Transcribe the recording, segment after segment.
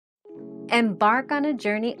Embark on a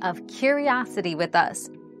journey of curiosity with us.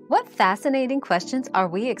 What fascinating questions are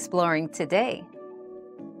we exploring today?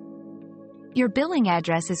 Your billing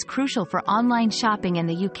address is crucial for online shopping in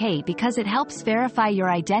the UK because it helps verify your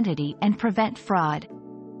identity and prevent fraud.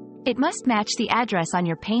 It must match the address on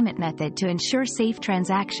your payment method to ensure safe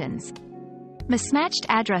transactions. Mismatched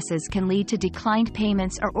addresses can lead to declined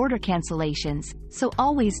payments or order cancellations, so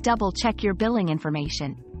always double-check your billing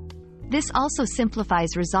information. This also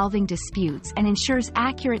simplifies resolving disputes and ensures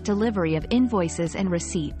accurate delivery of invoices and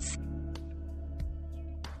receipts.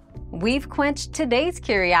 We've quenched today's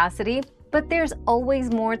curiosity, but there's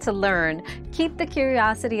always more to learn. Keep the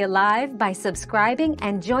curiosity alive by subscribing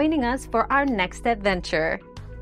and joining us for our next adventure.